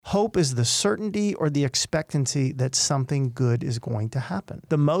Hope is the certainty or the expectancy that something good is going to happen.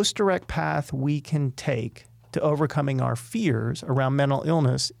 The most direct path we can take to overcoming our fears around mental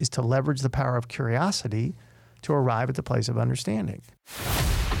illness is to leverage the power of curiosity to arrive at the place of understanding.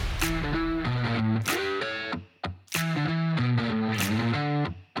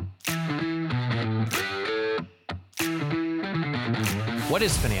 What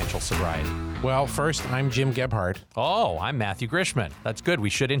is financial sobriety? Well, first, I'm Jim Gebhardt. Oh, I'm Matthew Grishman. That's good. We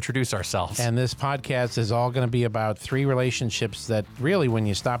should introduce ourselves. And this podcast is all going to be about three relationships that really, when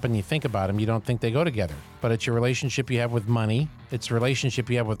you stop and you think about them, you don't think they go together. But it's your relationship you have with money, it's the relationship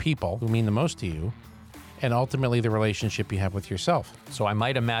you have with people who mean the most to you, and ultimately the relationship you have with yourself. So I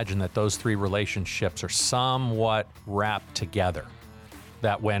might imagine that those three relationships are somewhat wrapped together.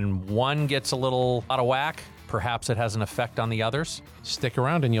 That when one gets a little out of whack, perhaps it has an effect on the others. Stick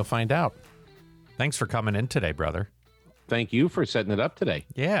around and you'll find out. Thanks for coming in today, brother. Thank you for setting it up today.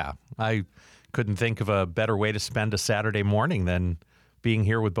 Yeah, I couldn't think of a better way to spend a Saturday morning than being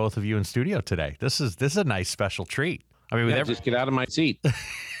here with both of you in studio today. This is a nice special treat. I mean, just get out of my seat.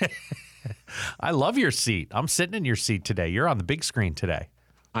 I love your seat. I'm sitting in your seat today. You're on the big screen today.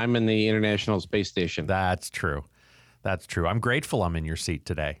 I'm in the International Space Station. That's true. That's true. I'm grateful I'm in your seat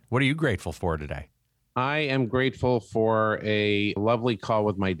today. What are you grateful for today? I am grateful for a lovely call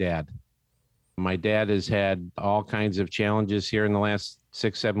with my dad. My dad has had all kinds of challenges here in the last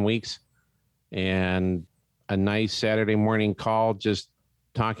 6-7 weeks, and a nice Saturday morning call, just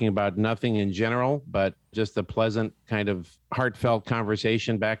talking about nothing in general, but just a pleasant kind of heartfelt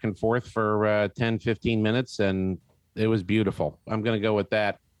conversation back and forth for 10, 15 minutes. And it was beautiful. I'm going to go with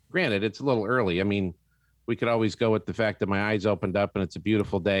that. Granted, it's a little early. I mean, we could always go with the fact that my eyes opened up and it's a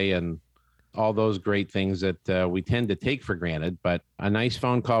beautiful day and all those great things that we tend to take for granted. But a nice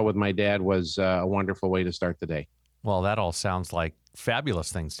phone call with my dad was a wonderful way to start the day. Well, that all sounds like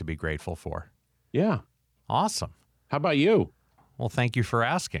fabulous things to be grateful for. Yeah. Awesome. How about you? Well, thank you for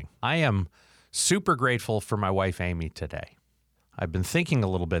asking. I am super grateful for my wife, Amy, today. I've been thinking a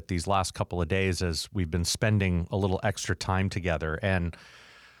little bit these last couple of days as we've been spending a little extra time together. And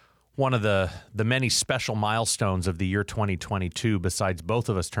one of the many special milestones of the year 2022, besides both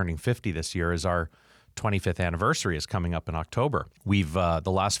of us turning 50 this year, is our 25th anniversary is coming up in October. We've, the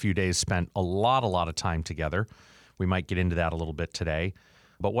last few days, spent a lot of time together. We might get into that a little bit today.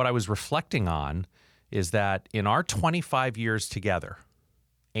 But what I was reflecting on is that in our 25 years together,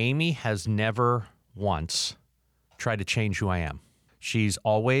 Amy has never once tried to change who I am. She's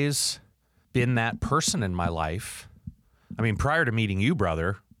always been that person in my life. I mean, prior to meeting you,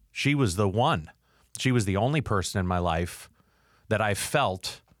 brother, she was the one. She was the only person in my life that I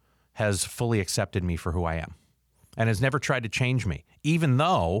felt has fully accepted me for who I am and has never tried to change me, even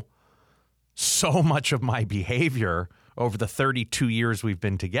though so much of my behavior over the 32 years we've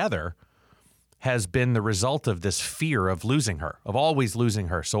been together has been the result of this fear of losing her, of always losing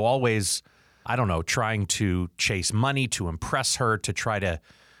her. So always, I don't know, trying to chase money, to impress her, to try to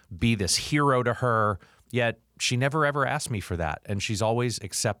be this hero to her, yet she never ever asked me for that. And she's always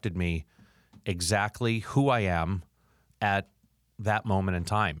accepted me exactly who I am at that moment in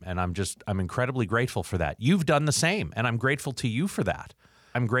time. And I'm incredibly grateful for that. You've done the same, and I'm grateful to you for that.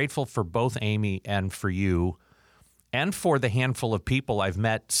 I'm grateful for both Amy and for you and for the handful of people I've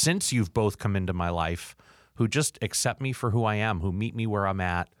met since you've both come into my life who just accept me for who I am, who meet me where I'm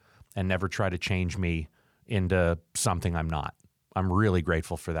at and never try to change me into something I'm not. I'm really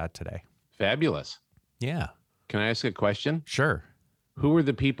grateful for that today. Fabulous. Yeah. Can I ask a question? Sure. Who were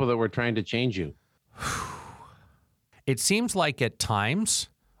the people that were trying to change you? It seems like at times,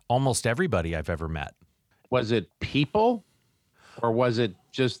 almost everybody I've ever met. Was it people, or was it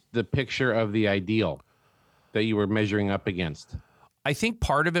just the picture of the ideal that you were measuring up against? I think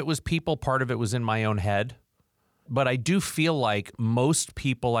part of it was people, part of it was in my own head. But I do feel like most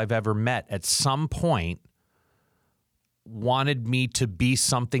people I've ever met at some point wanted me to be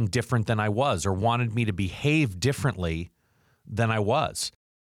something different than I was, or wanted me to behave differently than I was.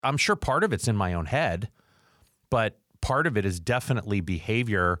 I'm sure part of it's in my own head, but part of it is definitely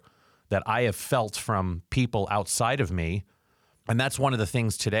behavior that I have felt from people outside of me. And that's one of the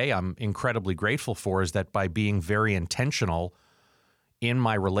things today I'm incredibly grateful for, is that by being very intentional in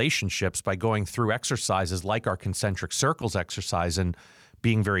my relationships, by going through exercises like our concentric circles exercise and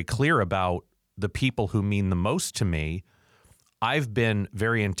being very clear about the people who mean the most to me, I've been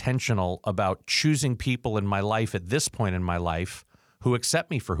very intentional about choosing people in my life at this point in my life who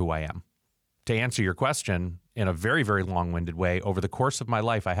accept me for who I am. To answer your question in a very, very long-winded way, over the course of my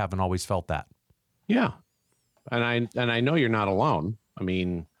life, I haven't always felt that. Yeah. And I know you're not alone. I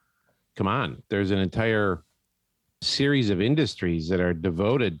mean, come on, there's an entire series of industries that are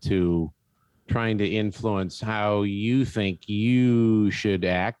devoted to trying to influence how you think you should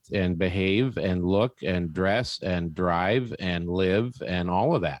act and behave and look and dress and drive and live and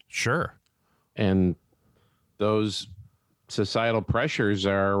all of that. Sure. And those societal pressures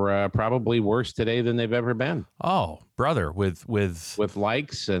are probably worse today than they've ever been. Oh, brother, with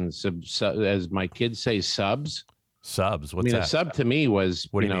likes and as my kids say, subs. Subs. What's I mean, that? a sub to me was,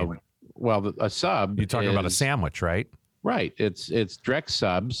 What do you mean? Well, a sub. You're talking about a sandwich, right? Right. It's Drex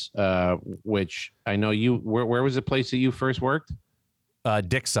Subs, which I know you. Where was the place that you first worked?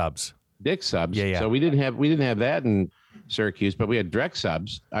 Dick Subs. Dick Subs. Yeah. So we didn't have that in Syracuse, but we had Drex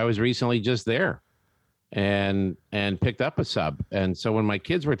Subs. I was recently just there, and picked up a sub. And so when my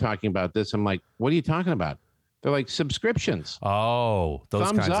kids were talking about this, I'm like, "What are you talking about?" They're like, "Subscriptions." Oh, those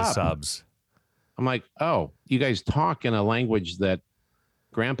Thumbs kinds of up. subs. I'm like, "Oh, you guys talk in a language that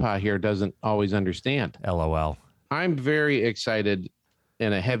Grandpa here doesn't always understand." LOL. I'm very excited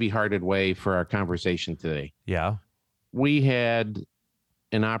in a heavy-hearted way for our conversation today. Yeah. We had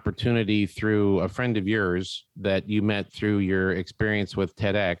an opportunity through a friend of yours that you met through your experience with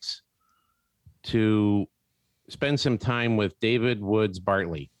TEDx to spend some time with David Woods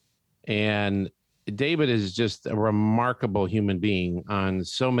Bartley. And David is just a remarkable human being on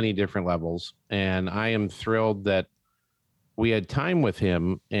so many different levels. And I am thrilled that we had time with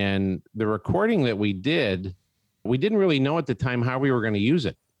him. And the recording that we didn't really know at the time how we were going to use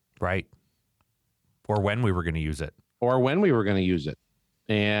it. Right. Or when we were going to use it.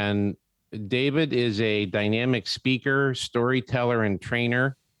 And David is a dynamic speaker, storyteller, and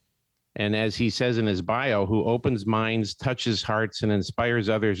trainer. And as he says in his bio, who opens minds, touches hearts, and inspires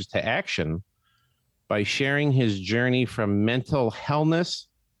others to action by sharing his journey from mental hellness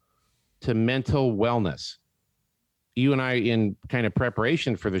to mental wellness. You and I, in kind of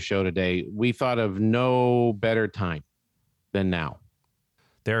preparation for the show today, we thought of no better time than now.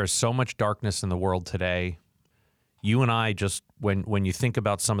 There is so much darkness in the world today. You and I just, when you think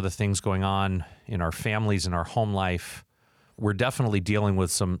about some of the things going on in our families, in our home life, we're definitely dealing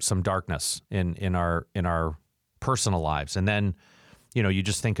with some darkness in our personal lives. And then, you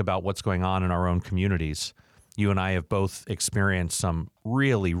just think about what's going on in our own communities. You and I have both experienced some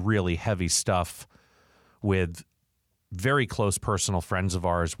really, really heavy stuff with very close personal friends of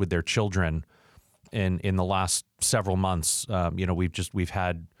ours with their children in the last several months. We've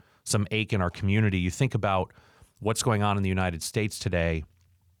had some ache in our community. You think about what's going on in the United States today,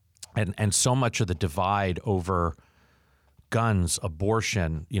 and so much of the divide over guns,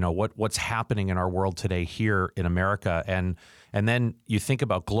 abortion, what's happening in our world today here in America. And then you think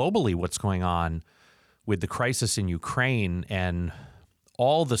about globally what's going on with the crisis in Ukraine and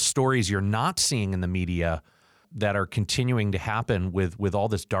all the stories you're not seeing in the media that are continuing to happen with all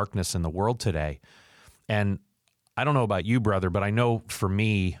this darkness in the world today. And I don't know about you, brother, but I know for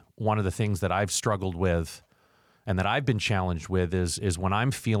me, one of the things that I've struggled with and that I've been challenged with is when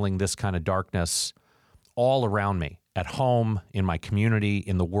I'm feeling this kind of darkness all around me, at home, in my community,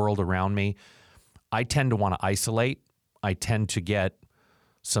 in the world around me, I tend to want to isolate. I tend to get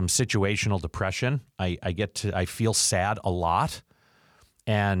some situational depression. I feel sad a lot.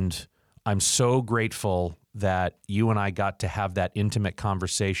 And I'm so grateful that you and I got to have that intimate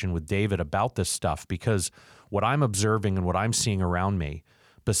conversation with David about this stuff, because what I'm observing and what I'm seeing around me,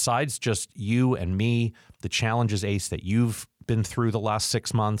 besides just you and me, the challenges, Ace, that you've been through the last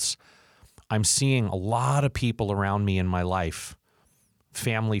 6 months, I'm seeing a lot of people around me in my life,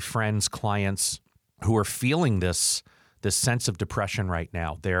 family, friends, clients, who are feeling this sense of depression right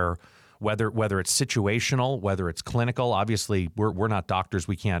now. They're whether it's situational, whether it's clinical. Obviously, we're not doctors.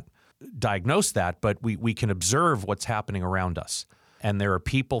 We can't diagnose that, but we can observe what's happening around us. And there are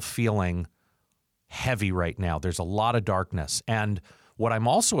people feeling heavy right now. There's a lot of darkness. And what I'm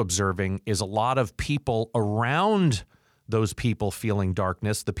also observing is a lot of people around those people feeling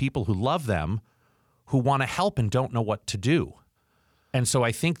darkness, the people who love them, who want to help and don't know what to do. And so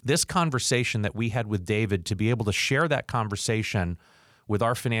I think this conversation that we had with David, to be able to share that conversation with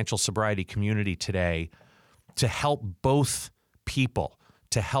our financial sobriety community today, to help both people,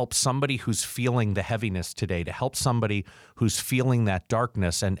 to help somebody who's feeling the heaviness today, to help somebody who's feeling that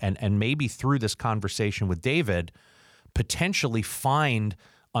darkness, and maybe through this conversation with David, potentially find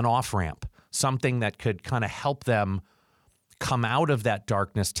an off-ramp, something that could kind of help them come out of that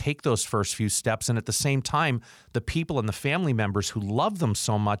darkness, take those first few steps, and at the same time, the people and the family members who love them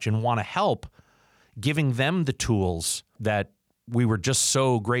so much and want to help, giving them the tools that we were just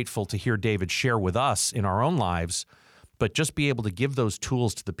so grateful to hear David share with us in our own lives, but just be able to give those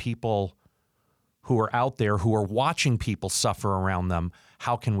tools to the people who are out there, who are watching people suffer around them.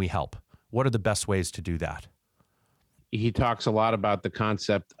 How can we help? What are the best ways to do that? he talks a lot about the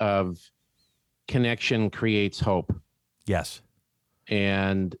concept of connection creates hope. Yes.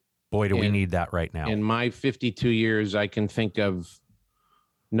 And boy, do we need that right now. In my 52 years, I can think of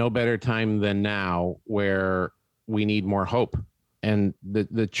no better time than now where we need more hope. And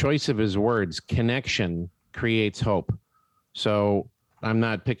the choice of his words, connection creates hope. So I'm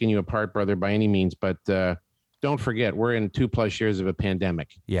not picking you apart, brother, by any means, but don't forget, we're in 2+ years of a pandemic.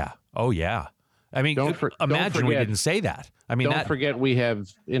 Yeah. Oh, yeah. I mean, imagine we didn't say that. I mean, don't forget we have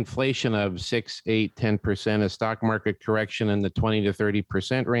inflation of 6, 8, 10%, a stock market correction in the 20 to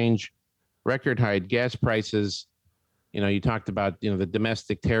 30% range, record high gas prices. You talked about, the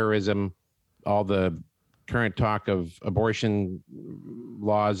domestic terrorism, all the current talk of abortion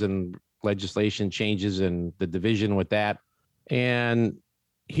laws and legislation changes and the division with that. And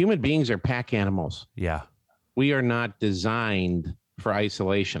human beings are pack animals. Yeah. We are not designed for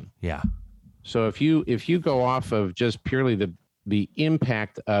isolation. Yeah. So if you go off of just purely the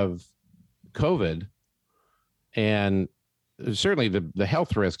impact of COVID, and certainly the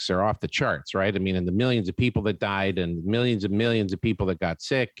health risks are off the charts, right? I mean, and the millions of people that died and millions of people that got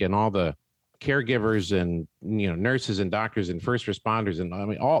sick and all the caregivers and, nurses and doctors and first responders. And I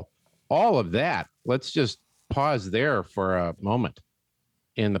mean, all of that, let's just pause there for a moment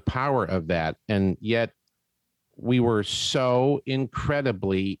in the power of that. And yet we were so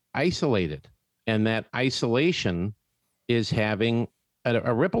incredibly isolated, and that isolation is having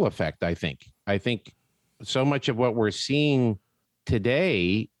a ripple effect. I think so much of what we're seeing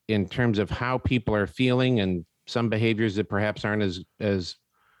today in terms of how people are feeling and some behaviors that perhaps aren't as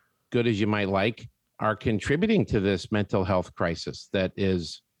good as you might like are contributing to this mental health crisis that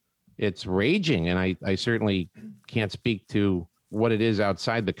it's raging. And I certainly can't speak to what it is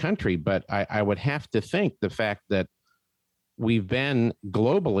outside the country, but I would have to think the fact that we've been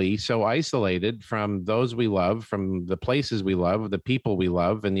globally so isolated from those we love, from the places we love, the people we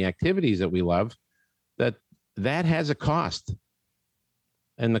love, and the activities that we love, that has a cost.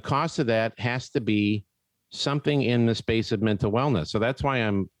 And the cost of that has to be something in the space of mental wellness. So that's why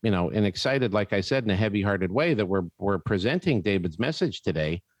I'm, and excited, like I said, in a heavy-hearted way, that we're presenting David's message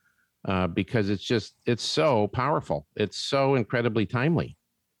today, because it's so powerful. It's so incredibly timely.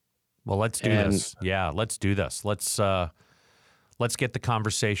 Well, let's do this. Yeah, let's do this. Let's get the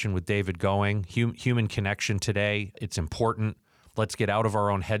conversation with David going. Human connection today. It's important. Let's get out of our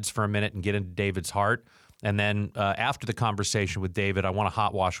own heads for a minute and get into David's heart. And then after the conversation with David, I want to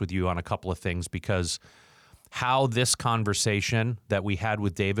hot wash with you on a couple of things, because how this conversation that we had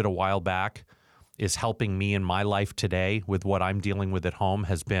with David a while back is helping me in my life today with what I'm dealing with at home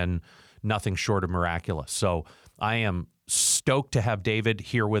has been nothing short of miraculous. So I am stoked to have David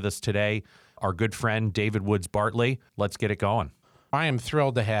here with us today, our good friend, David Woods Bartley. Let's get it going. I am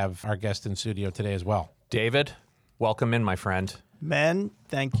thrilled to have our guest in studio today as well. David, welcome in, my friend. Men,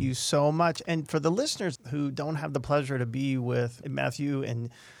 thank you so much. And for the listeners who don't have the pleasure to be with Matthew and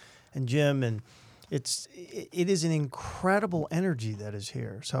Jim, and it is an incredible energy that is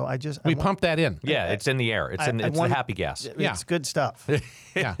here. So we pump that in. Yeah, it's in the air. It's the happy gas. It's good stuff.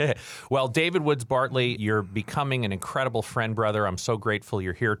 Yeah. Well, David Woods Bartley, you're becoming an incredible friend, brother. I'm so grateful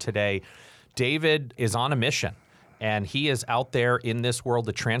you're here today. David is on a mission, and he is out there in this world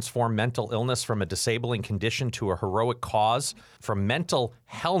to transform mental illness from a disabling condition to a heroic cause, from mental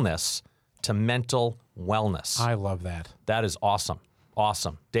hellness to mental wellness. I love that. That is awesome.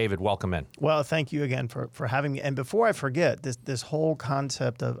 Awesome. David, welcome in. Well, thank you again for having me. And before I forget, this whole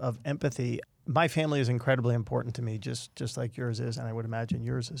concept of empathy, my family is incredibly important to me, just like yours is, and I would imagine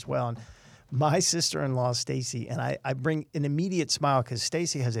yours as well. And my sister-in-law, Stacy, and I bring an immediate smile because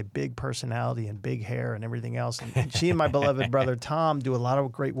Stacy has a big personality and big hair and everything else. And she and my beloved brother, Tom, do a lot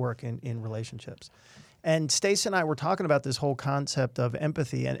of great work in relationships. And Stacy and I were talking about this whole concept of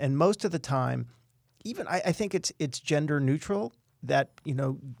empathy. And most of the time, even I think it's gender neutral, that,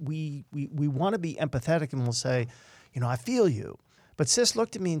 we want to be empathetic and we'll say, I feel you. But Sis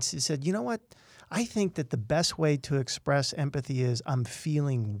looked at me and she said, you know what? I think that the best way to express empathy is I'm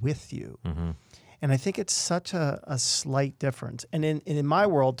feeling with you. Mm-hmm. And I think it's such a slight difference. And in my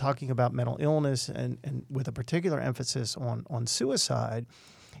world, talking about mental illness and with a particular emphasis on suicide,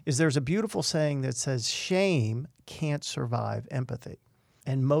 is there's a beautiful saying that says shame can't survive empathy.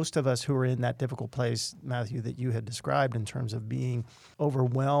 And most of us who are in that difficult place, Matthew, that you had described in terms of being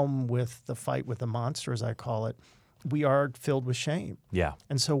overwhelmed with the fight with the monster, as I call it, we are filled with shame. Yeah.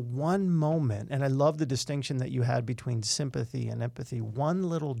 And so one moment, and I love the distinction that you had between sympathy and empathy, one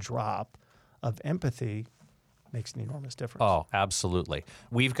little drop of empathy makes an enormous difference. Oh, absolutely.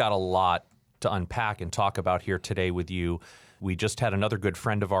 We've got a lot to unpack and talk about here today with you. We just had another good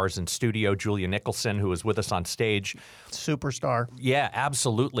friend of ours in studio, Julia Nicholson, who was with us on stage. Superstar. Yeah,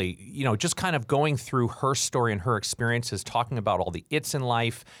 absolutely. Just kind of going through her story and her experiences, talking about all the its in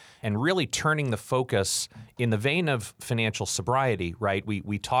life and really turning the focus in the vein of financial sobriety, right?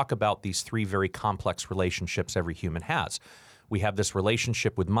 We talk about these three very complex relationships every human has. We have this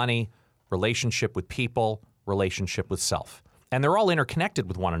relationship with money, relationship with people, relationship with self. And they're all interconnected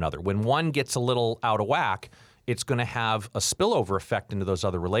with one another. When one gets a little out of whack, it's going to have a spillover effect into those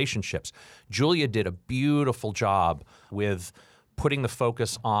other relationships. Julia did a beautiful job with putting the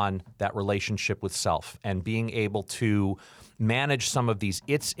focus on that relationship with self and being able to manage some of these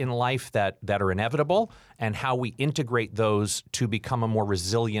its in life that are inevitable and how we integrate those to become a more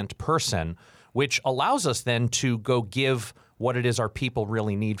resilient person, which allows us then to go give what it is our people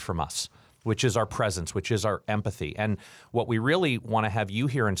really need from us, which is our presence, which is our empathy. And what we really want to have you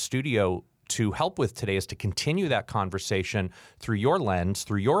here in studio to help with today is to continue that conversation through your lens,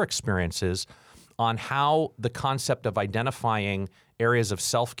 through your experiences on how the concept of identifying areas of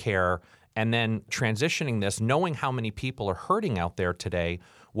self-care and then transitioning this, knowing how many people are hurting out there today,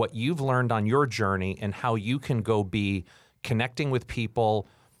 what you've learned on your journey and how you can go be connecting with people,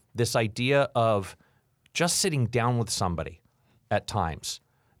 this idea of just sitting down with somebody at times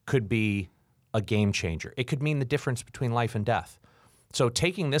could be a game changer. It could mean the difference between life and death. So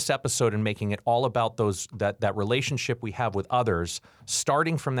taking this episode and making it all about that relationship we have with others,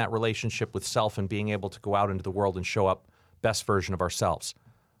 starting from that relationship with self and being able to go out into the world and show up best version of ourselves.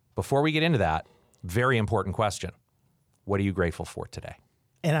 Before we get into that, very important question. What are you grateful for today?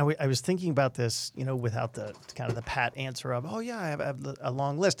 And I was thinking about this, without the kind of the pat answer of, oh yeah, I have a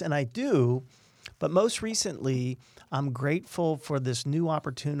long list. And I do, but most recently, I'm grateful for this new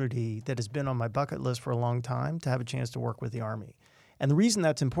opportunity that has been on my bucket list for a long time to have a chance to work with the Army. And the reason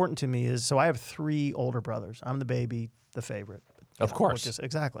that's important to me is, so I have 3 older brothers. I'm the baby, the favorite. Of course.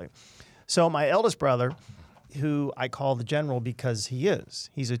 Exactly. So my eldest brother, who I call the general because he's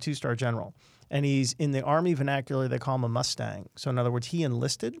a 2-star general. And he's in the Army vernacular, they call him a Mustang. So in other words, he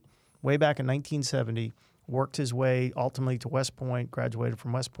enlisted way back in 1970, worked his way ultimately to West Point, graduated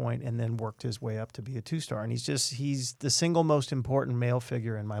from West Point, and then worked his way up to be a 2-star. And he's the single most important male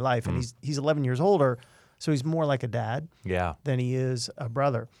figure in my life. And he's 11 years older, so he's more like a dad than he is a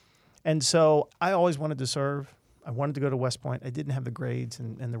brother. And so I always wanted to serve. I wanted to go to West Point. I didn't have the grades,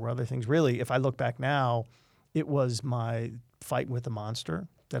 and there were other things. Really, if I look back now, it was my fight with the monster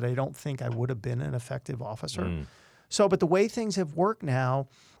that I don't think I would have been an effective officer. So, but the way things have worked now,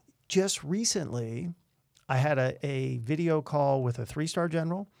 just recently, I had a video call with a 3-star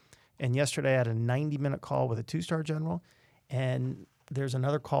general, and yesterday I had a 90-minute call with a 2-star general, and there's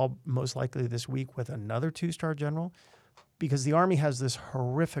another call most likely this week with another 2-star general, because the Army has this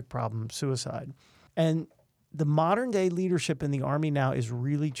horrific problem, suicide. And the modern day leadership in the Army now is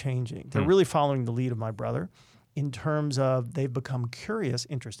really changing. They're really following the lead of my brother in terms of they've become curious,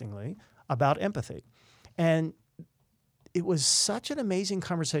 interestingly, about empathy. And it was such an amazing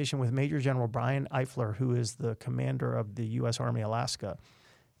conversation with Major General Brian Eifler, who is the commander of the U.S. Army Alaska,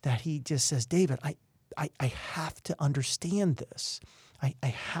 that he just says, David, I have to understand this. I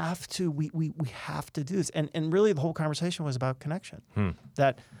have to, we have to do this. And really the whole conversation was about connection.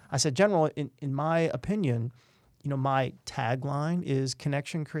 That I said, General, in my opinion, my tagline is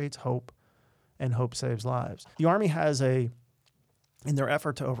connection creates hope and hope saves lives. The Army has in their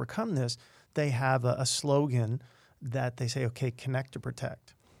effort to overcome this, they have a slogan that they say, okay, connect to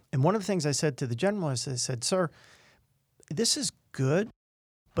protect. And one of the things I said to the general is I said, sir, this is good,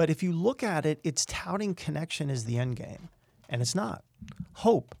 but if you look at it, it's touting connection as the end game. And it's not.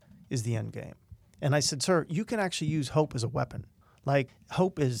 Hope is the end game. And I said, sir, you can actually use hope as a weapon. Like,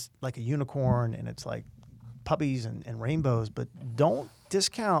 hope is like a unicorn and it's like puppies and rainbows, but don't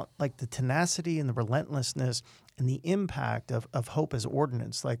discount like the tenacity and the relentlessness and the impact of hope as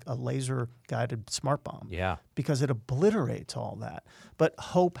ordnance, like a laser-guided smart bomb. Yeah. Because it obliterates all that. But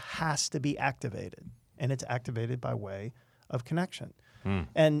hope has to be activated, and it's activated by way of connection.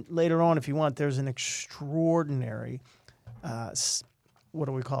 And later on, if you want, there's an extraordinary what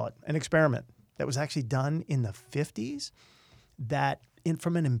do we call it? An experiment that was actually done in the 50s that,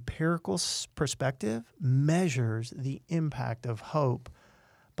 from an empirical perspective, measures the impact of hope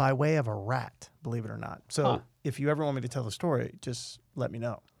by way of a rat, believe it or not. So if you ever want me to tell the story, just let me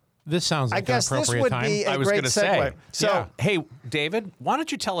know. This sounds like an appropriate time. I guess this would be I a was great going to say. segue. So, Hey, David, why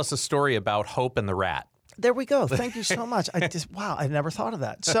don't you tell us a story about Hope and the rat? there we go. Thank you so much. I never thought of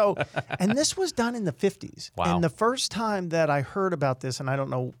that. So, and this was done in the 50s. Wow. And the first time that I heard about this, and I don't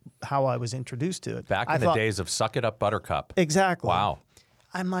know how I was introduced to it. Back in the days of Suck It Up Buttercup. Exactly. Wow.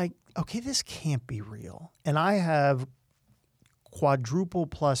 I'm like, okay, this can't be real. And I have quadruple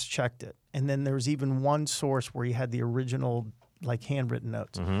plus checked it. And then there's even one source where he had the original like handwritten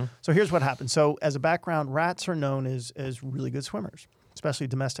notes. So here's what happened. So as a background, rats are known as really good swimmers, especially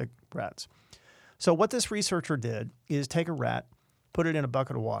domestic rats. So what this researcher did is take a rat, put it in a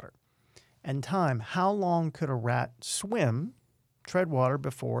bucket of water, and time how long could a rat swim, tread water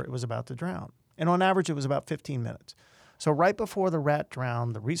before it was about to drown. And on average, it was about 15 minutes. So right before the rat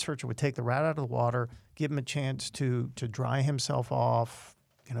drowned, the researcher would take the rat out of the water, give him a chance to dry himself off,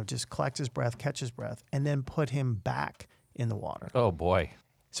 just collect his breath, catch his breath, and then put him back in the water. Oh, boy.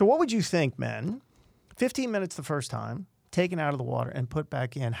 So what would you think, men? 15 minutes the first time, taken out of the water and put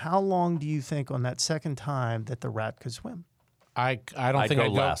back in. How long do you think on that second time that the rat could swim? I don't I'd think go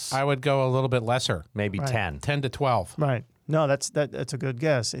I'd less. I would go a little bit lesser, Maybe 10. 10 to 12. Right. No, that's a good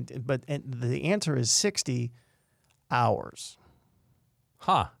guess. But the answer is 60 hours.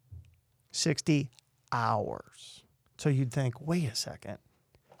 Huh. 60 hours. So you'd think, wait a second.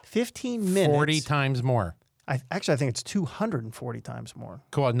 15 minutes. 40 times more. I think it's 240 times more.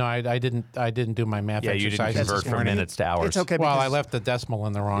 Cool. No, I didn't do my math Yeah, you didn't exercises convert this from morning. minutes to hours. It's okay. Well, I because- left the decimal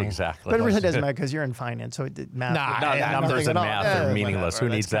in the wrong. Exactly. But it really doesn't matter because you're in finance, so math. Nah, No, numbers and math are meaningless. Who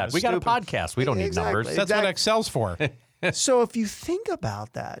needs that? We got a podcast. We don't need numbers. That's what Excel's for. So if you think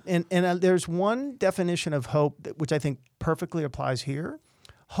about that, and there's one definition of hope which I think perfectly applies here.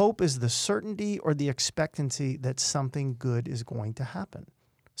 Hope is the certainty or the expectancy that something good is going to happen.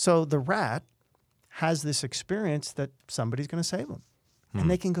 So the rat has this experience that somebody's going to save them. And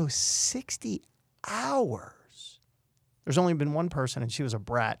they can go 60 hours. There's only been one person, and she was a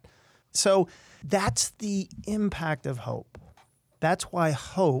brat. So that's the impact of hope. That's why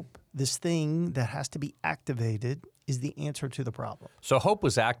hope, this thing that has to be activated, is the answer to the problem. So hope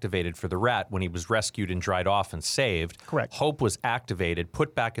was activated for the rat when he was rescued and dried off and saved. Correct. Hope was activated,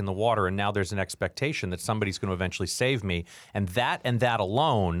 put back in the water, and now there's an expectation that somebody's going to eventually save me. And that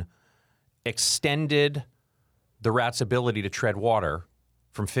alone extended the rat's ability to tread water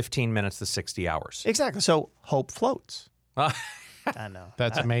from 15 minutes to 60 hours. Exactly. So hope floats. I know.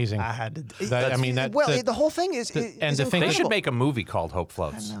 That's amazing. I had to. The whole thing is. and to think- They incredible. should make a movie called Hope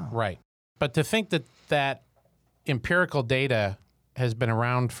Floats. Right. But to think that empirical data has been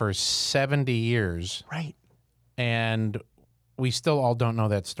around for 70 years Right. and we still all don't know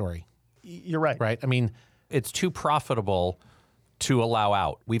that story, You're right. right? I mean, It's too profitable to allow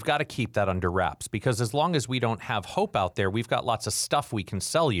out. We've got to keep that under wraps because as long as we don't have hope out there, we've got lots of stuff we can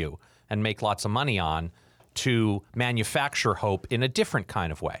sell you and make lots of money on to manufacture hope in a different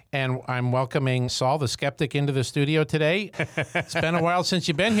kind of way. and I'm welcoming Saul the Skeptic into the studio today. It's been a while since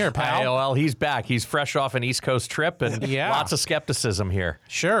you've been here, pal. Well, he's back. He's fresh off an East Coast trip and Yeah. lots of skepticism here.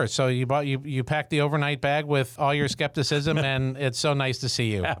 Sure. So you packed the overnight bag with all your skepticism, and it's so nice to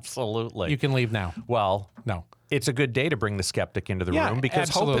see you. Absolutely. You can leave now. Well, No. it's a good day to bring the skeptic into the Yeah, room because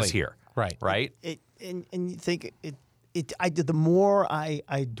hope absolutely. is here. Right. Right? And you think the more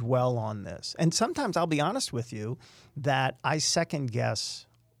I dwell on this, and sometimes I'll be honest with you that I second guess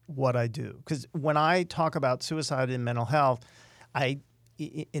what I do. Because when I talk about suicide and mental health,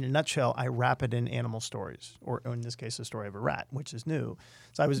 in a nutshell, I wrap it in animal stories, or in this case, the story of a rat, which is new.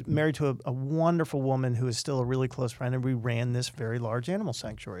 So I was married to a wonderful woman who is still a really close friend, and we ran this very large animal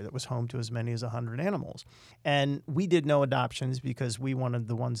sanctuary that was home to as many as 100 animals. And we did no adoptions because we wanted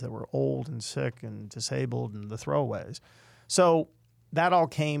the ones that were old and sick and disabled and the throwaways. So that all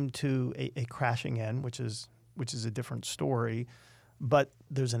came to a crashing end, which is a different story. But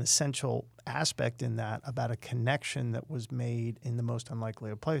there's an essential aspect in that about a connection that was made in the most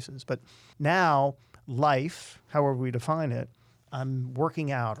unlikely of places. But now, life, however we define it, I'm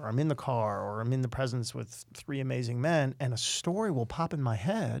working out or I'm in the car or I'm in the presence with three amazing men and a story will pop in my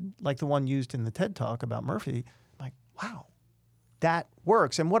head, like the one used in the TED Talk about Murphy. I'm like, wow, that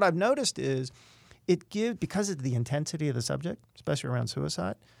works. And what I've noticed is it gives, because of the intensity of the subject, especially around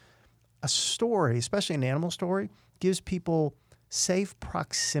suicide, a story, especially an animal story, gives people safe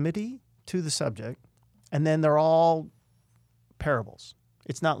proximity to the subject, and then they're all parables.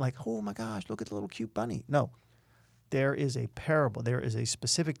 It's not like, oh my gosh, look at the little cute bunny. No, there is a parable. There is a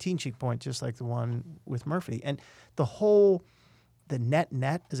specific teaching point, just like the one with Murphy. And the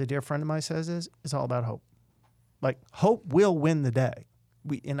net, as a dear friend of mine says, is all about hope. Like, hope will win the day.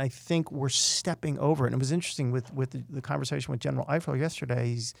 And I think we're stepping over it. And it was interesting with the conversation with General Eifel yesterday.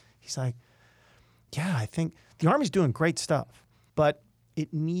 He's like, yeah, I think the Army's doing great stuff, but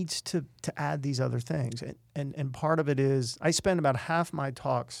it needs to add these other things. And part of it is I spend about half my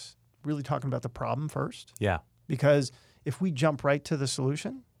talks really talking about the problem first, Yeah. because if we jump right to the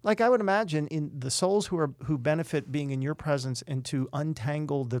solution, Like I would imagine in the souls who benefit being in your presence and to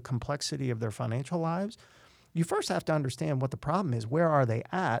untangle the complexity of their financial lives, you first have to understand what the problem is. Where are they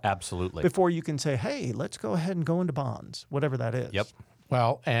at? Absolutely. Before you can say, hey, let's go ahead and go into bonds, whatever that is. Yep.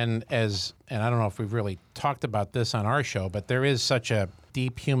 Well, and I don't know if we've really talked about this on our show, but there is such a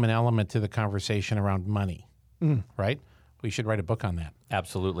deep human element to the conversation around money, right? We should write a book on that.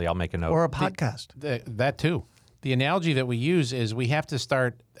 Absolutely. I'll make a note. Or a podcast. That too. The analogy that we use is we have to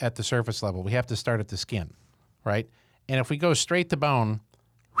start at the surface level. We have to start at the skin, right? And if we go straight to bone,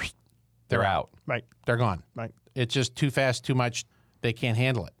 They're out. Right. they're gone. Right. It's just too fast, too much. They can't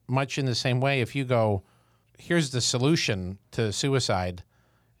handle it. Much in the same way, if you go, here's the solution to suicide,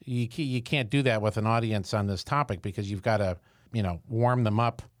 you can't do that with an audience on this topic because you've got to, warm them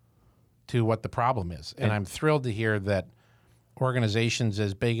up to what the problem is. And I'm thrilled to hear that organizations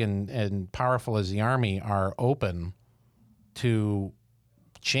as big and powerful as the Army are open to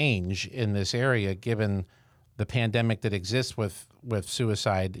change in this area, given the pandemic that exists with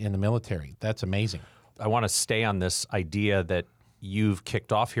suicide in the military. That's amazing. I want to stay on this idea that you've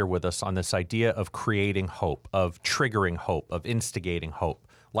kicked off here with us on this idea of creating hope, of triggering hope, of instigating hope,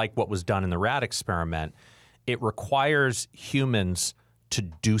 like what was done in the rat experiment. It requires humans to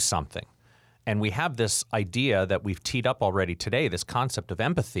do something. And we have this idea that we've teed up already today, this concept of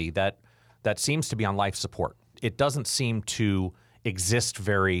empathy that seems to be on life support. It doesn't seem to exist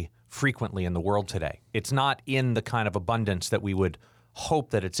very frequently in the world today. It's not in the kind of abundance that we would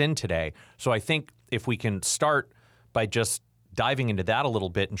hope that it's in today. So I think if we can start by just diving into that a little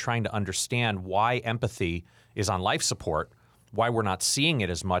bit and trying to understand why empathy is on life support, why we're not seeing it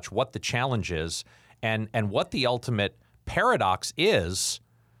as much, what the challenge is, and what the ultimate paradox is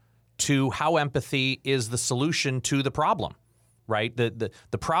to how empathy is the solution to the problem, right? The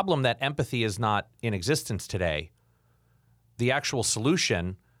problem that empathy is not in existence today, the actual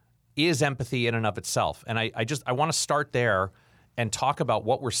solution is empathy in and of itself. And I want to start there and talk about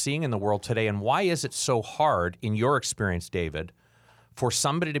what we're seeing in the world today and why is it so hard, in your experience, David, for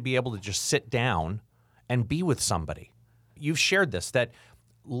somebody to be able to just sit down and be with somebody. You've shared this, that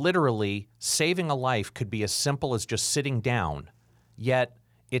literally saving a life could be as simple as just sitting down, yet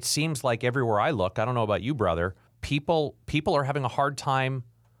it seems like everywhere I look, I don't know about you, brother, people are having a hard time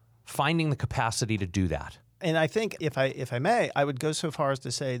finding the capacity to do that. And I think, if I may, I would go so far as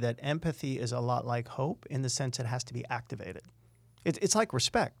to say that empathy is a lot like hope in the sense it has to be activated. It's like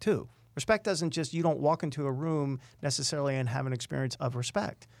respect, too. Respect doesn't just, you don't walk into a room necessarily and have an experience of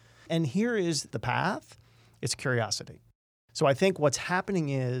respect. And here is the path. It's curiosity. So I think what's happening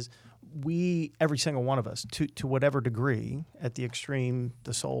is we, every single one of us, to whatever degree, at the extreme,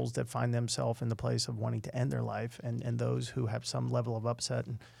 the souls that find themselves in the place of wanting to end their life and those who have some level of upset.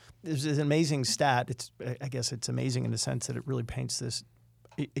 And there's an amazing stat. I guess it's amazing in the sense that it really paints this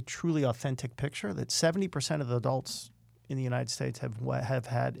a truly authentic picture that 70% of the adults in the United States have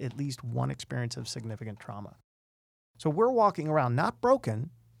had at least one experience of significant trauma. So we're walking around not broken,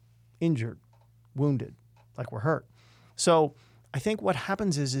 injured, wounded, like we're hurt. So I think what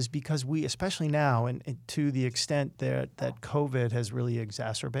happens is because we, especially now, and to the extent that COVID has really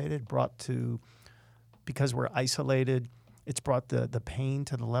exacerbated, because we're isolated, it's brought the pain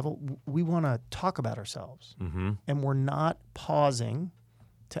to the level, we want to talk about ourselves. Mm-hmm. And we're not pausing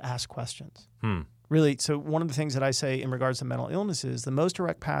to ask questions. Really, so one of the things that I say in regards to mental illness is the most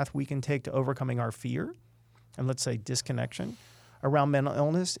direct path we can take to overcoming our fear, and let's say disconnection, around mental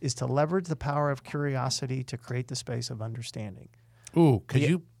illness is to leverage the power of curiosity to create the space of understanding. Ooh,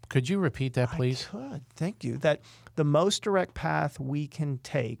 could you repeat that, please? I could. Thank you. That the most direct path we can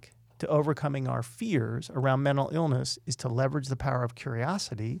take to overcoming our fears around mental illness is to leverage the power of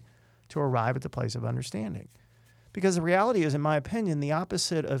curiosity to arrive at the place of understanding. Because the reality is, in my opinion, the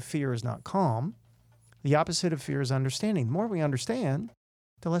opposite of fear is not calm. The opposite of fear is understanding. The more we understand,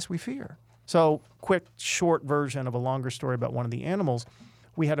 the less we fear. So, quick, short version of a longer story about one of the animals.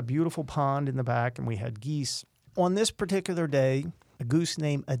 We had a beautiful pond in the back, and we had geese. On this particular day, a goose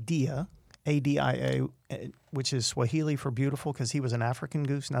named Adia, A-D-I-A, which is Swahili for beautiful, because he was an African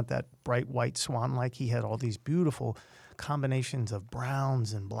goose, not that bright white swan-like. He had all these beautiful combinations of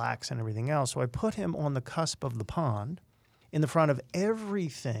browns and blacks and everything else. So I put him on the cusp of the pond in the front of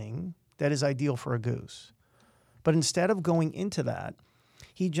everything that is ideal for a goose. But instead of going into that,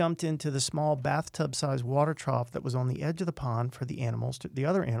 he jumped into the small bathtub-sized water trough that was on the edge of the pond for the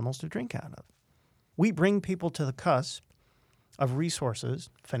other animals to drink out of. We bring people to the cusp of resources,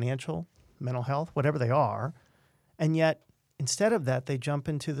 financial, mental health, whatever they are, and yet instead of that, they jump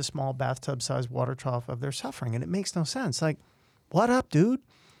into the small bathtub-sized water trough of their suffering, and it makes no sense. Like, what up, dude?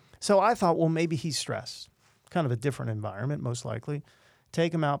 So I thought, well, maybe he's stressed. Kind of a different environment, most likely.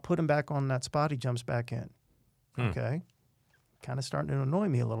 take him out, put him back on that spot, he jumps back in. Okay? Kind of starting to annoy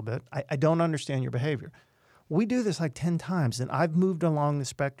me a little bit. I don't understand your behavior. We do this like 10 times, and I've moved along the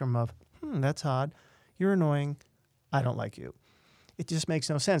spectrum of, that's odd. You're annoying. I don't like you. It just makes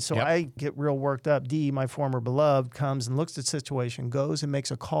no sense. So I get real worked up. Dee, my former beloved, comes and looks at the situation, goes and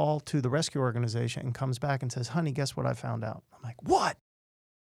makes a call to the rescue organization and comes back and says, honey, guess what I found out? I'm like, what?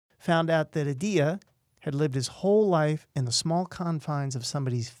 Found out that Adia had lived his whole life in the small confines of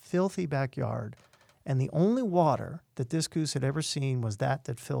somebody's filthy backyard, and the only water that this goose had ever seen was that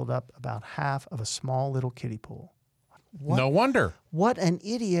filled up about half of a small little kiddie pool. No wonder. What an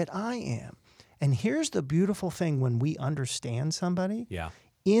idiot I am. And here's the beautiful thing when we understand somebody. Yeah.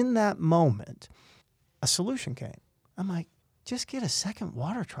 In that moment, a solution came. I'm like, just get a second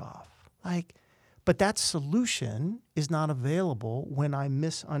water trough. But that solution is not available when I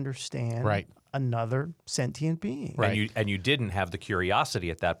misunderstand another sentient being. Right. And you didn't have the curiosity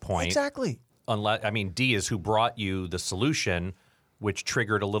at that point. Exactly. Dee is who brought you the solution, which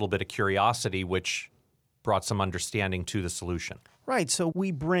triggered a little bit of curiosity, which brought some understanding to the solution. Right. So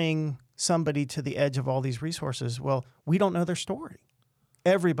we bring somebody to the edge of all these resources. Well, we don't know their story.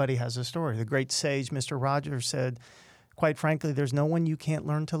 Everybody has a story. The great sage, Mr. Rogers, said, quite frankly, there's no one you can't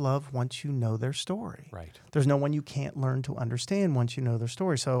learn to love once you know their story. Right. There's no one you can't learn to understand once you know their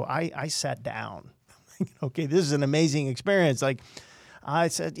story. So I sat down. Okay, this is an amazing experience. I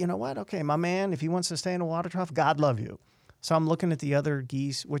said, you know what? Okay, my man, if he wants to stay in a water trough, God love you. So I'm looking at the other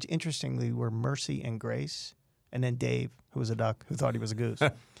geese, which interestingly were Mercy and Grace, and then Dave, who was a duck, who thought he was a goose.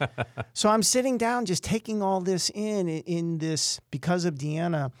 So I'm sitting down just taking all this in this, because of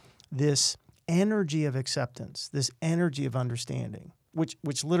Deanna, this energy of acceptance, this energy of understanding,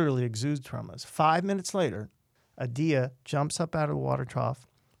 which literally exudes from us. 5 minutes later, Adia jumps up out of the water trough,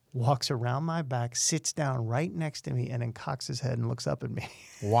 walks around my back, sits down right next to me, and then cocks his head and looks up at me.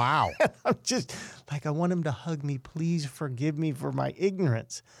 Wow. I'm just like, I want him to hug me. Please forgive me for my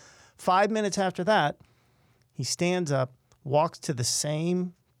ignorance. 5 minutes after that, he stands up, walks to the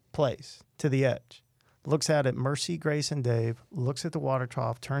same place, to the edge, looks out at Mercy, Grace, and Dave, looks at the water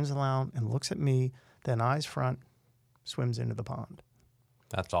trough, turns around and looks at me, then eyes front, swims into the pond.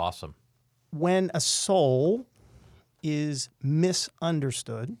 That's awesome. When a soul is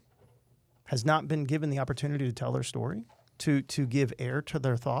misunderstood, has not been given the opportunity to tell their story, to give air to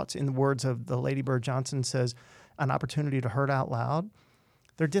their thoughts, in the words of the Lady Bird Johnson says, an opportunity to hurt out loud,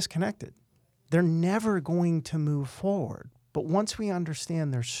 they're disconnected. They're never going to move forward. But once we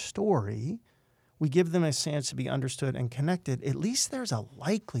understand their story, we give them a chance to be understood and connected. At least there's a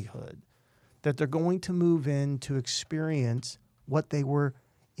likelihood that they're going to move in to experience what they were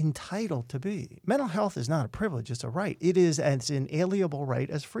entitled to be. Mental health is not a privilege, it's a right. It is as inalienable right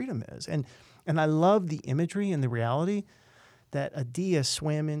as freedom is. And I love the imagery and the reality that Adia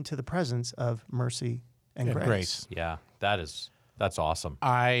swam into the presence of Mercy and Grace. Yeah, that's awesome.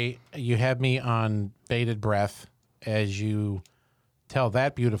 You have me on bated breath as you tell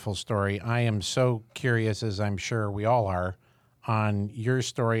that beautiful story. I am so curious, as I'm sure we all are, on your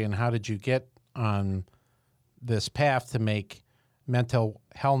story and how did you get on this path to make mental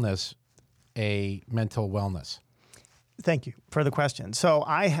wellness a mental wellness? Thank you for the question. So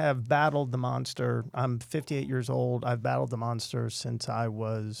I have battled the monster. I'm 58 years old. I've battled the monster since I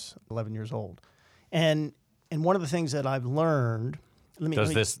was 11 years old. And one of the things that I've learned...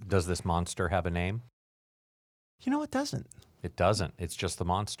 Does this monster have a name? You know, it doesn't. It doesn't. It's just the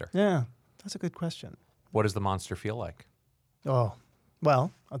monster. Yeah, that's a good question. What does the monster feel like? Oh,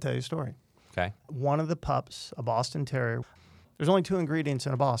 well, I'll tell you a story. Okay. One of the pups, a Boston Terrier, there's only two ingredients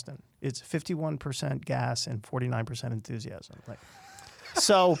in a Boston. It's 51% gas and 49% enthusiasm.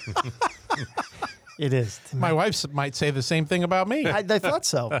 So it is. My wife might say the same thing about me. I thought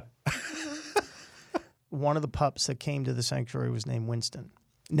so. One of the pups that came to the sanctuary was named Winston.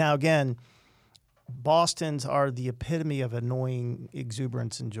 Now, again, Bostons are the epitome of annoying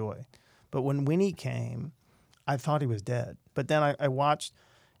exuberance and joy. But when Winnie came, I thought he was dead. But then I watched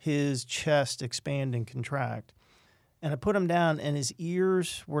his chest expand and contract. And I put him down, and his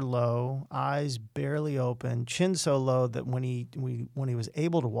ears were low, eyes barely open, chin so low that when he was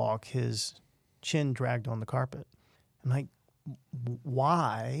able to walk, his chin dragged on the carpet. I'm like,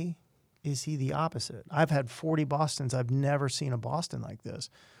 why is he the opposite? I've had 40 Bostons. I've never seen a Boston like this.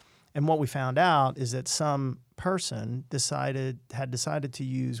 And what we found out is that some person had decided to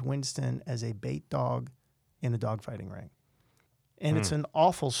use Winston as a bait dog in a dogfighting ring. And it's an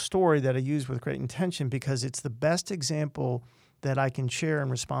awful story that I use with great intention because it's the best example that I can share in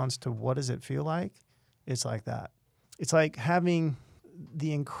response to what does it feel like? It's like that. It's like having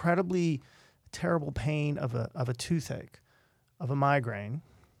the incredibly terrible pain of a toothache, of a migraine,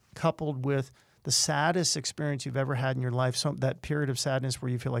 coupled with the saddest experience you've ever had in your life, that period of sadness where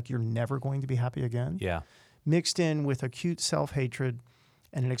you feel like you're never going to be happy again, Yeah. mixed in with acute self-hatred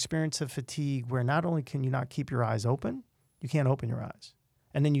and an experience of fatigue where not only can you not keep your eyes open, you can't open your eyes.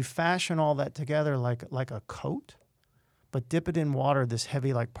 And then you fashion all that together like a coat, but dip it in water, this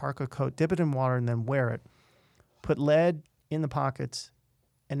heavy like parka coat, dip it in water and then wear it. Put lead in the pockets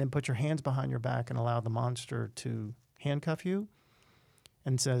and then put your hands behind your back and allow the monster to handcuff you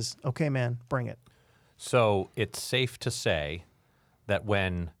and says, okay, man, bring it. So it's safe to say that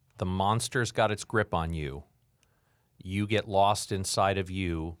when the monster's got its grip on you, you get lost inside of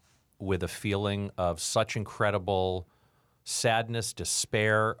you with a feeling of such incredible sadness,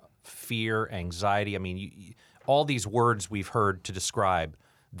 despair, fear, anxiety. I mean, all these words we've heard to describe,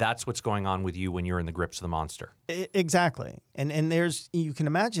 that's what's going on with you when you're in the grips of the monster. Exactly. And you can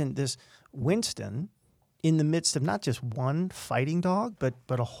imagine this Winston in the midst of not just one fighting dog,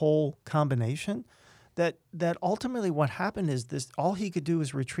 but a whole combination, that ultimately what happened is this, all he could do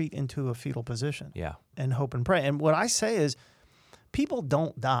is retreat into a fetal position. Yeah. And hope and pray. And what I say is people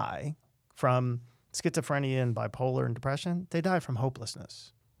don't die from schizophrenia and bipolar and depression. They die from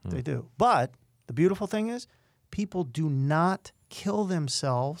hopelessness. They do. But the beautiful thing is people do not kill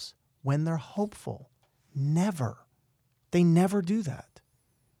themselves when they're hopeful. Never. They never do that.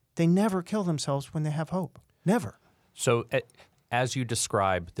 They never kill themselves when they have hope. Never. So as you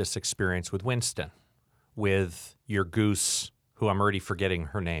describe this experience with Winston, with your goose, who I'm already forgetting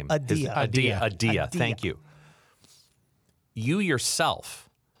her name. Adia. Thank you. You yourself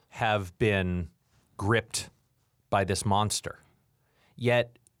have been gripped by this monster,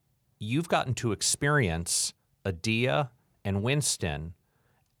 yet you've gotten to experience Adia and Winston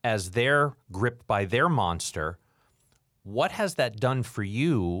as they're gripped by their monster. What has that done for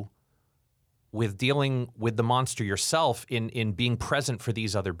you with dealing with the monster yourself in being present for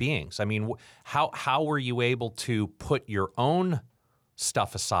these other beings? I mean, how were you able to put your own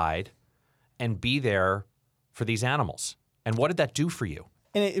stuff aside and be there for these animals? And what did that do for you?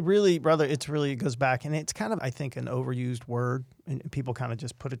 And it really, brother, it goes back, and it's kind of, I think, an overused word, and people kind of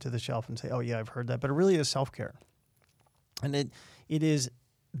just put it to the shelf and say, oh, yeah, I've heard that. But it really is self-care. And it is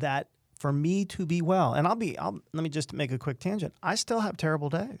that for me to be well, and let me just make a quick tangent. I still have terrible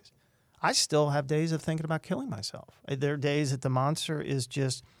days. I still have days of thinking about killing myself. There are days that the monster is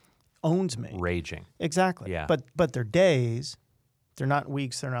just owns me. Raging. Exactly. Yeah. But they're days. They're not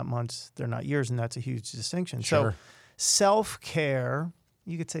weeks. They're not months. They're not years. And that's a huge distinction. Sure. So self-care,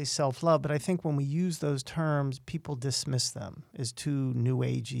 you could say self-love, but I think when we use those terms, people dismiss them as too new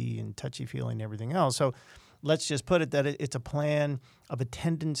agey and touchy-feely and everything else. So let's just put it that it's a plan of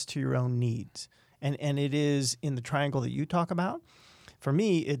attendance to your own needs. And it is in the triangle that you talk about. For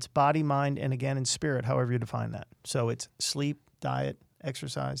me, it's body, mind, and again, in spirit, however you define that. So it's sleep, diet,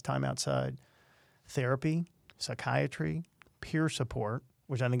 exercise, time outside, therapy, psychiatry, peer support,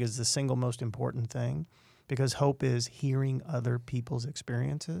 which I think is the single most important thing, because hope is hearing other people's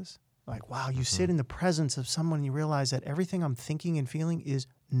experiences. Like, wow, you sit in the presence of someone and you realize that everything I'm thinking and feeling is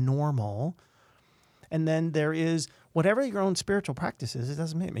normal. And then there is whatever your own spiritual practice is, it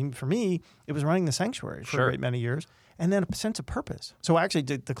doesn't mean. I mean, for me, it was running the sanctuary for a great many years, and then a sense of purpose. So actually,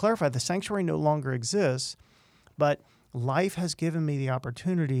 to clarify, the sanctuary no longer exists, but life has given me the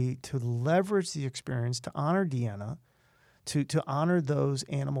opportunity to leverage the experience to honor Deanna, to honor those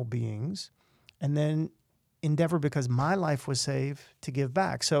animal beings, and then endeavor, because my life was saved, to give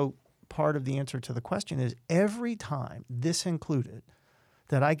back. So part of the answer to the question is every time, this included,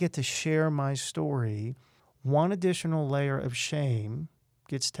 that I get to share my story, one additional layer of shame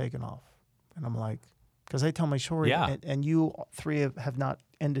gets taken off. And I'm like, because I tell my story, and you three have not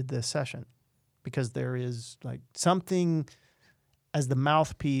ended this session, because there is like something as the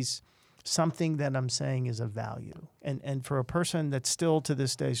mouthpiece, something that I'm saying is of value. And for a person that still to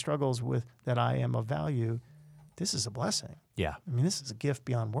this day struggles with that I am of value, this is a blessing. Yeah. I mean, this is a gift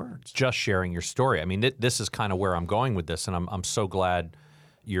beyond words. Just sharing your story. I mean, this is kind of where I'm going with this, and I'm so glad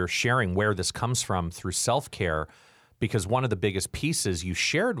you're sharing where this comes from through self-care, because one of the biggest pieces you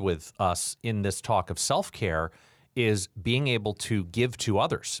shared with us in this talk of self-care is being able to give to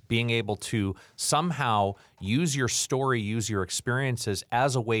others, being able to somehow use your story, use your experiences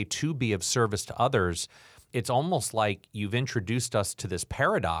as a way to be of service to others. It's almost like you've introduced us to this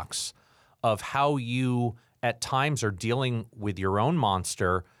paradox of how you at times are dealing with your own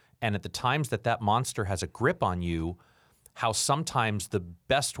monster, and at the times that monster has a grip on you, how sometimes the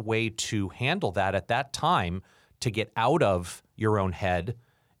best way to handle that at that time to get out of your own head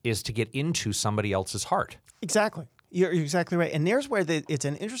is to get into somebody else's heart. Exactly. You're exactly right. And there's where it's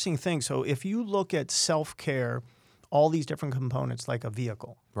an interesting thing. So if you look at self-care all these different components like a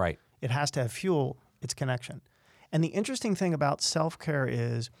vehicle. Right. It has to have fuel, its connection. And the interesting thing about self-care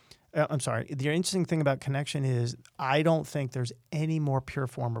is, the interesting thing about connection is I don't think there's any more pure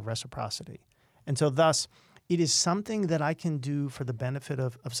form of reciprocity. And so thus, it is something that I can do for the benefit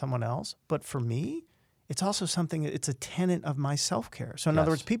of someone else. But for me, it's also something, it's a tenet of my self-care. So in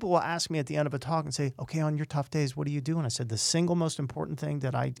other words, people will ask me at the end of a talk and say, okay, on your tough days, what do you do? And I said, the single most important thing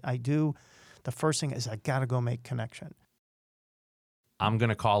that I do, the first thing is I got to go make connection. I'm going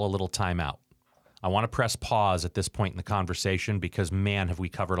to call a little timeout. I want to press pause at this point in the conversation because, man, have we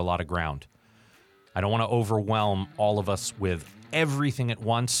covered a lot of ground. I don't want to overwhelm all of us with everything at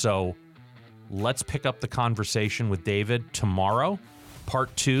once, so let's pick up the conversation with David tomorrow.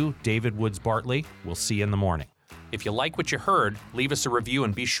 Part 2, David Woods Bartley. We'll see you in the morning. If you like what you heard, leave us a review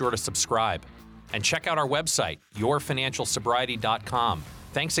and be sure to subscribe. And check out our website, yourfinancialsobriety.com.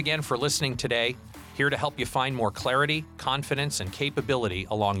 Thanks again for listening today. Here to help you find more clarity, confidence, and capability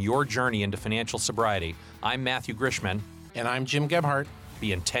along your journey into financial sobriety. I'm Matthew Grishman. And I'm Jim Gebhardt.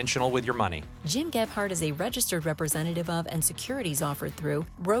 Be intentional with your money. Jim Gebhardt is a registered representative of and securities offered through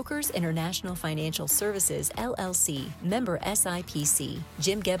Brokers International Financial Services, LLC, member SIPC.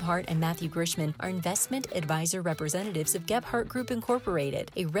 Jim Gebhardt and Matthew Grishman are investment advisor representatives of Gebhardt Group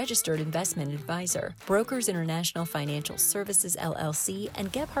Incorporated, a registered investment advisor. Brokers International Financial Services, LLC,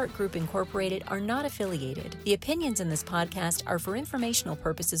 and Gebhardt Group Incorporated are not affiliated. The opinions in this podcast are for informational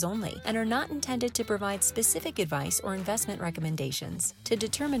purposes only and are not intended to provide specific advice or investment recommendations. To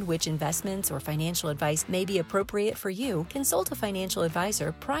determine which investments or financial advice may be appropriate for you, consult a financial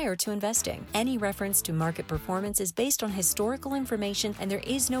advisor prior to investing. Any reference to market performance is based on historical information, and there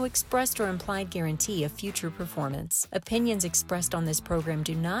is no expressed or implied guarantee of future performance. Opinions expressed on this program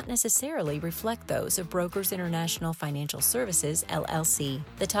do not necessarily reflect those of Brokers International Financial Services, LLC.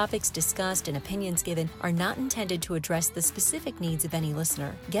 The topics discussed and opinions given are not intended to address the specific needs of any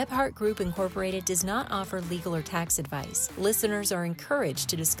listener. Gebhardt Group Incorporated does not offer legal or tax advice. Listeners are encouraged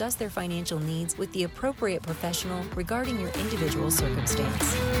to discuss their financial needs with the appropriate professional regarding your individual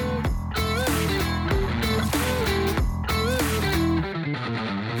circumstance.